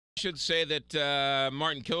should say that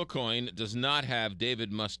Martin Kilcoyne does not have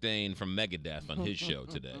David Mustaine from Megadeth on his show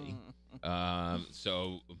today.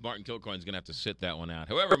 So Martin Kilcoyne's going to have to sit that one out.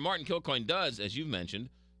 However, Martin Kilcoyne does, as you've mentioned,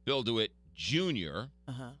 Bill DeWitt Jr.,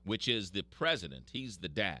 which is the president. He's the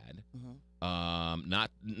dad. Not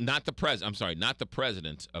the president. I'm sorry, not the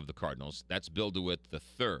president of the Cardinals. That's Bill DeWitt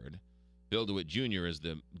III. Bill DeWitt Jr. is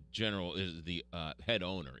the head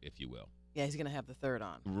owner, if you will. Yeah, he's going to have the third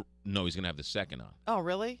on. No, he's going to have the second on. Oh,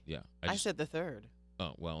 really? Yeah. I said the third.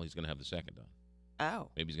 Oh, well, he's going to have the second on. Oh.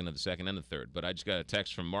 Maybe he's going to have the second and the third. But I just got a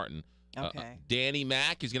text from Martin. Okay. Danny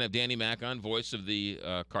Mac. He's going to have Danny Mac on, voice of the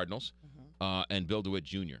Cardinals, and Bill DeWitt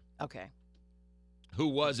Jr. Okay. Who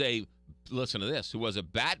was listen to this, who was a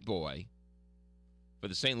bat boy for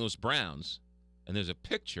the St. Louis Browns. And there's a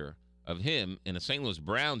picture of him in a St. Louis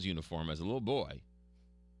Browns uniform as a little boy,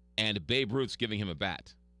 and Babe Ruth's giving him a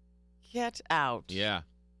bat. Get out. Yeah.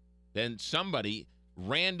 Then somebody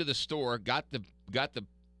ran to the store, got the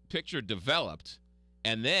picture developed,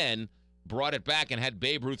 and then brought it back and had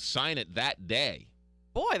Babe Ruth sign it that day.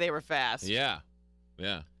 Boy, they were fast. Yeah.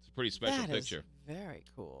 Yeah. It's a pretty special picture. That is very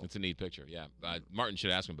cool. It's a neat picture, yeah. Martin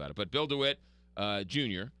should ask him about it. But Bill DeWitt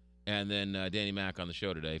Jr. and then Danny Mac on the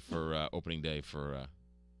show today for opening day for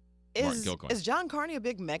Martin Kilcoyne. Is John Carney a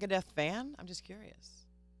big Megadeth fan? I'm just curious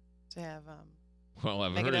to have Well,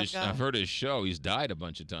 I've heard his show. He's died a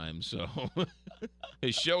bunch of times, so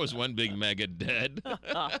his show is one big mega dead.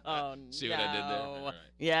 Oh, See what I did there? All right.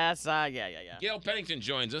 Yes, yeah. Gail Pennington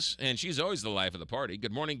joins us, and she's always the life of the party.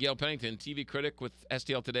 Good morning, Gail Pennington, TV critic with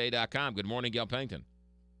STLtoday.com. Good morning, Gail Pennington.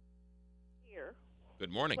 Here.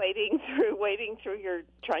 Good morning. Waiting through your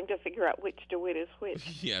trying to figure out which DeWitt is which.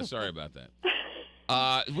 Yeah, sorry about that.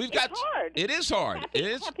 It's hard. It is hard.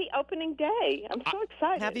 Happy opening day. I'm so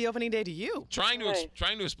excited. Happy opening day to you. Trying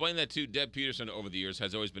to explain that to Deb Peterson over the years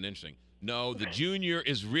has always been interesting. No, the junior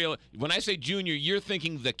is real. When I say junior, you're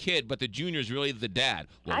thinking the kid, but the junior is really the dad.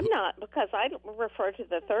 Well, I'm not, because I refer to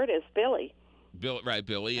the third as Billy.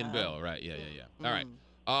 Billy and Bill, right? Yeah. All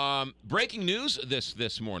right. Breaking news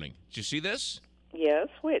this morning. Did you see this? Yes,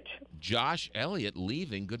 which? Josh Elliott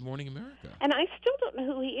leaving Good Morning America. And I still don't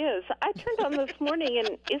know who he is. I turned on this morning,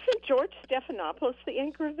 and isn't George Stephanopoulos the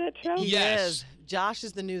anchor of that show? Yes. Josh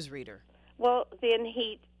is the newsreader. Well, then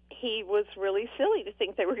he was really silly to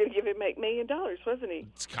think they were going to give him $8 million, wasn't he?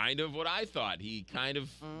 It's kind of what I thought. He kind of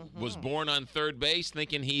was born on third base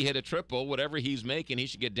thinking he hit a triple. Whatever he's making, he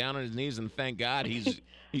should get down on his knees and thank God he's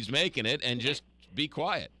making it and just be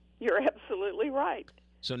quiet. You're absolutely right.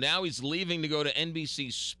 So now he's leaving to go to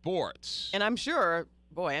NBC Sports. And I'm sure,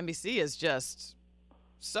 boy, NBC is just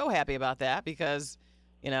so happy about that because,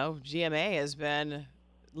 GMA has been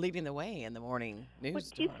leading the way in the morning news. Well,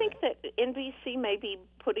 do you think that NBC may be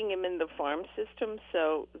putting him in the farm system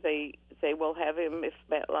so they will have him if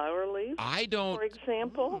Matt Lauer leaves? I don't. For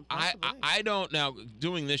example? I don't. Now,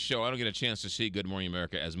 doing this show, I don't get a chance to see Good Morning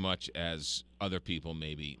America as much as other people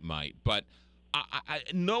maybe might. But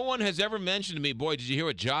no one has ever mentioned to me, boy, did you hear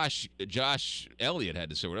what Josh Elliott had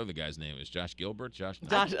to say, whatever the guy's name is? Josh Gilbert? I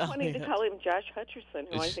just wanted to call him Josh Hutcherson,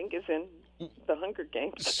 who I think is in the Hunger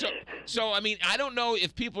Games. So I mean, I don't know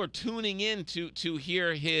if people are tuning in to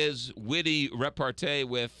hear his witty repartee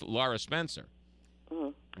with Laura Spencer.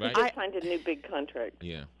 Right? He just signed a new big contract.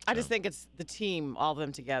 Yeah. I just think it's the team, all of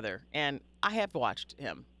them together. And I have watched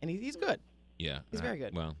him, and he's good. Yeah. He's very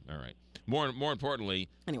good. Well, all right. More importantly,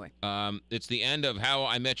 anyway, it's the end of How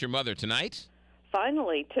I Met Your Mother tonight.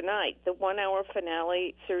 Finally, tonight, the 1-hour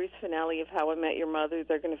series finale of How I Met Your Mother.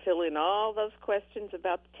 They're going to fill in all those questions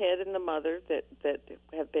about Ted and the mother that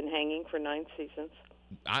have been hanging for 9 seasons.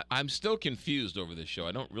 I'm still confused over this show.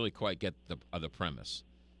 I don't really quite get the premise.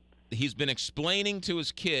 He's been explaining to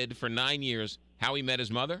his kid for 9 years how he met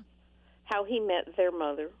his mother? How he met their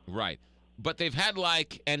mother. Right. But they've had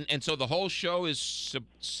and so the whole show is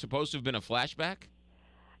supposed to have been a flashback?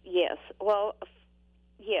 Yes. Well,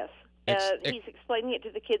 yes. He's explaining it to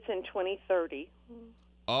the kids in 2030.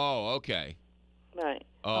 Oh, okay. Right.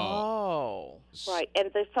 Oh. Right.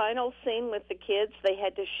 And the final scene with the kids, they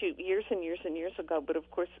had to shoot years and years and years ago. But, of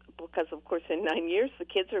course, in 9 years, the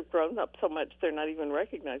kids are grown up so much they're not even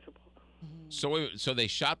recognizable. So they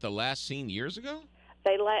shot the last scene years ago?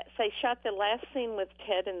 They shot the last scene with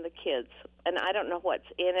Ted and the kids, and I don't know what's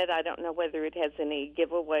in it. I don't know whether it has any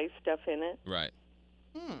giveaway stuff in it. Right.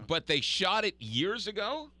 But they shot it years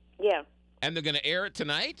ago? Yeah. And they're going to air it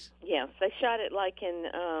tonight? Yes. They shot it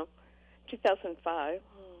in 2005.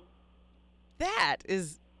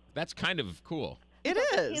 That's kind of cool. It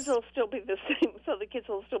is. The kids will still be the same, so the kids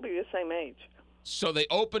will still be the same age. So they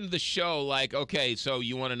opened the show like, okay, so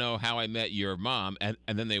you want to know how I met your mom, and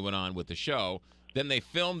then they went on with the show. then they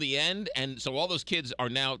filmed the end, and so all those kids are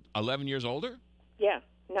now 11 years older? Yeah,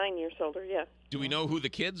 9 years older, yeah. Do we know who the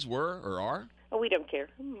kids were or are? Oh, we don't care.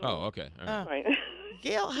 Oh, okay. All right. Right.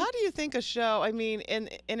 Gail, how do you think a show, I mean, and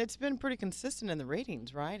it's been pretty consistent in the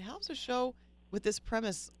ratings, right? How's a show with this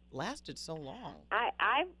premise lasted so long?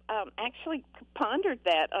 I actually pondered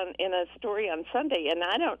that in a story on Sunday, and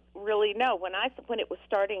I don't really know. When it was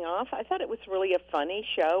starting off, I thought it was really a funny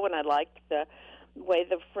show, and I liked the way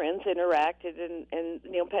the friends interacted, and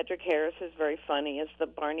Neil Patrick Harris is very funny as the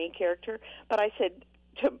Barney character. But I said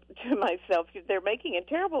to myself, they're making a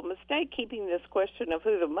terrible mistake keeping this question of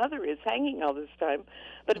who the mother is hanging all this time.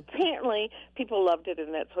 But apparently people loved it,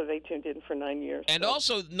 and that's why they tuned in for 9 years. And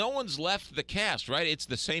also, no one's left the cast, right? It's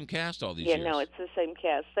the same cast all these years. Yeah, no, it's the same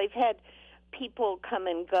cast. They've had people come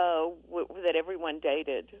and go that everyone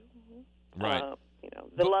dated. Right.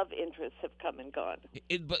 The love interests have come and gone.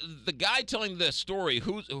 But the guy telling the story,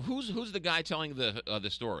 who's the guy telling the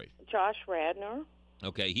story? Josh Radnor.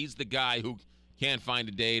 Okay, he's the guy who can't find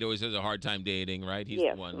a date, always has a hard time dating, right? He's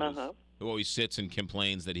yes, the one who always sits and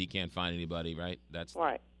complains that he can't find anybody, right? That's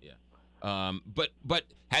right. Yeah. But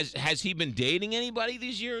has he been dating anybody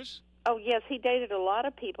these years? Oh, yes, he dated a lot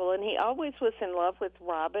of people, and he always was in love with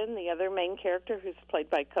Robin, the other main character, who's played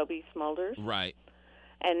by Kobe Smulders. Right.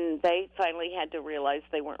 And they finally had to realize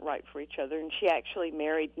they weren't right for each other, and she actually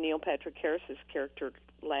married Neil Patrick Harris's character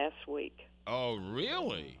last week. Oh,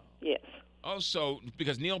 really? Yes. Oh, so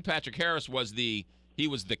because Neil Patrick Harris was the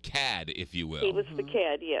cad, if you will. He was the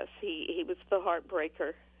cad, yes. He was the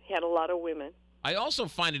heartbreaker. He had a lot of women. I also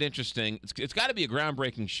find it interesting. It's got to be a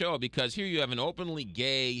groundbreaking show because here you have an openly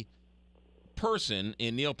gay person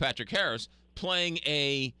in Neil Patrick Harris playing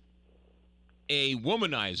a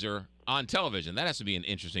womanizer on television. That has to be an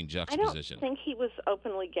interesting juxtaposition. I don't think he was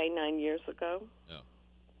openly gay 9 years ago. Oh.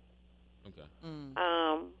 Okay.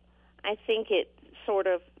 I think it sort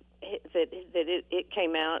of it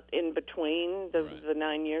came out in between the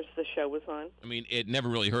 9 years the show was on. I mean, it never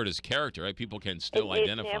really hurt his character, right? People can still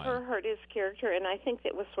identify him. It never hurt his character, and I think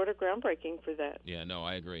that was sort of groundbreaking for that. Yeah, no,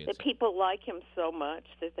 I agree. That people like him so much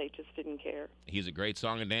that they just didn't care. He's a great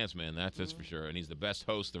song and dance man, that's for sure, and he's the best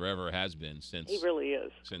host there ever has been since. He really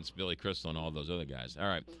is. Since Billy Crystal and all those other guys. All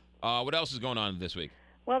right. What else is going on this week?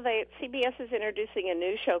 Well, CBS is introducing a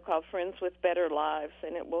new show called Friends with Better Lives,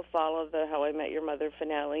 and it will follow the How I Met Your Mother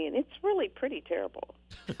finale, and it's really pretty terrible.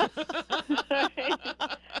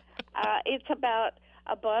 It's about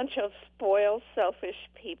a bunch of spoiled, selfish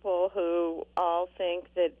people who all think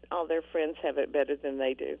that all their friends have it better than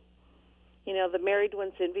they do. You know, the married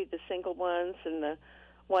ones envy the single ones, and the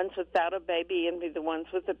ones without a baby envy the ones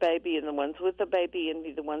with a baby, and the ones with a baby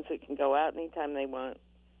envy the ones that can go out anytime they want.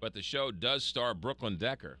 But the show does star Brooklyn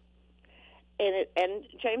Decker. And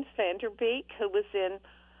James Van Der Beek, who was in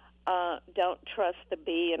Don't Trust the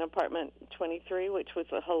Bee in Apartment 23, which was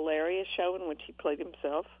a hilarious show in which he played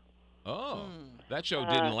himself. Oh, that show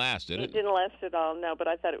didn't last, did it? It didn't last at all, no, but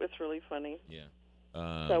I thought it was really funny. Yeah.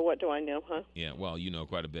 So what do I know, huh? Yeah, well, you know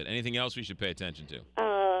quite a bit. Anything else we should pay attention to?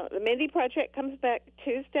 The Mindy Project comes back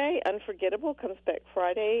Tuesday. Unforgettable comes back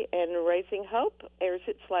Friday. And Raising Hope airs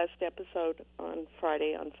its last episode on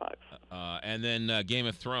Friday on Fox. And then Game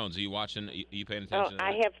of Thrones. Are you watching? Are you paying attention to that?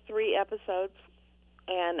 I have 3 episodes,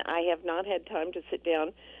 and I have not had time to sit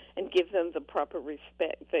down and give them the proper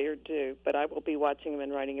respect they are due. But I will be watching them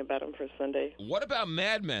and writing about them for Sunday. What about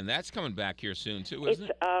Mad Men? That's coming back here soon, too, isn't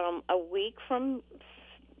it? It's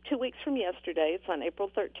 2 weeks from yesterday. It's on April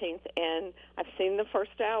 13th, and I've seen the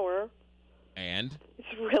first hour. And?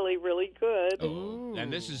 It's really, really good. Oh.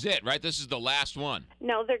 And this is it, right? This is the last one.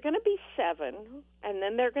 No, they're going to be 7, and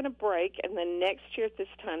then they're going to break, and then next year at this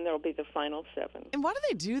time there will be the final 7. And why do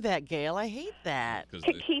they do that, Gail? I hate that.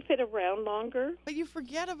 To keep it around longer. But you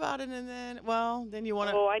forget about it, and then you want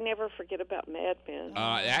to... Oh, I never forget about Mad Men.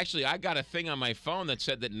 Actually, I got a thing on my phone that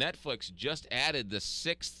said that Netflix just added the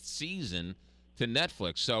 6th season to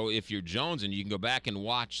Netflix. So if you're jonesing, you can go back and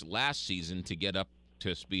watch last season to get up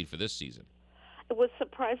to speed for this season. It was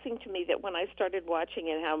surprising to me that when I started watching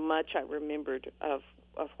it, how much I remembered of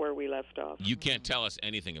where we left off. You can't tell us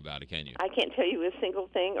anything about it, can you? I can't tell you a single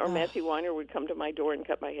thing, or Matthew Weiner would come to my door and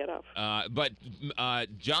cut my head off. But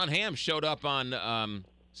John Hamm showed up on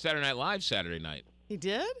Saturday Night Live Saturday night. He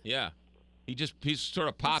did? Yeah. He sort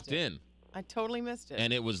of popped in. I totally missed it.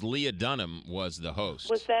 And it was Leah Dunham was the host.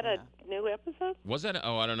 Was that a new episode? Was that?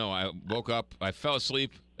 Oh, I don't know. I woke up. I fell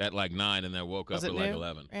asleep at like 9, and then woke up at like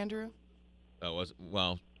 11. Andrew? Oh,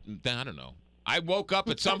 well, then I don't know. I woke up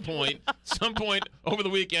at some point over the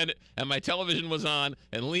weekend, and my television was on,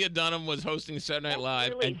 and Leah Dunham was hosting Saturday Night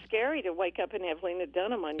Live. It's really scary to wake up and have Lena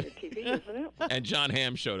Dunham on your TV, isn't it? And John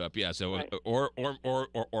Hamm showed up. Yeah, so Right.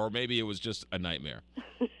 or maybe it was just a nightmare.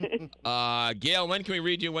 Gail, when can we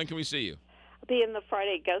read you? When can we see you? I'll be in the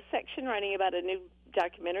Friday Ghost section writing about a new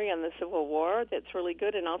documentary on the Civil War that's really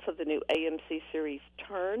good, and also the new AMC series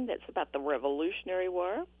Turn that's about the Revolutionary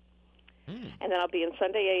War. And then I'll be in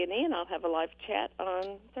Sunday A&E, and I'll have a live chat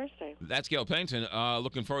on Thursday. That's Gail Pennington.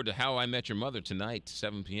 Looking forward to How I Met Your Mother tonight,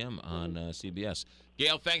 7 p.m. on CBS.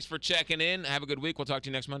 Gail, thanks for checking in. Have a good week. We'll talk to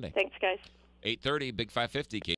you next Monday. Thanks, guys. 8:30, Big 550.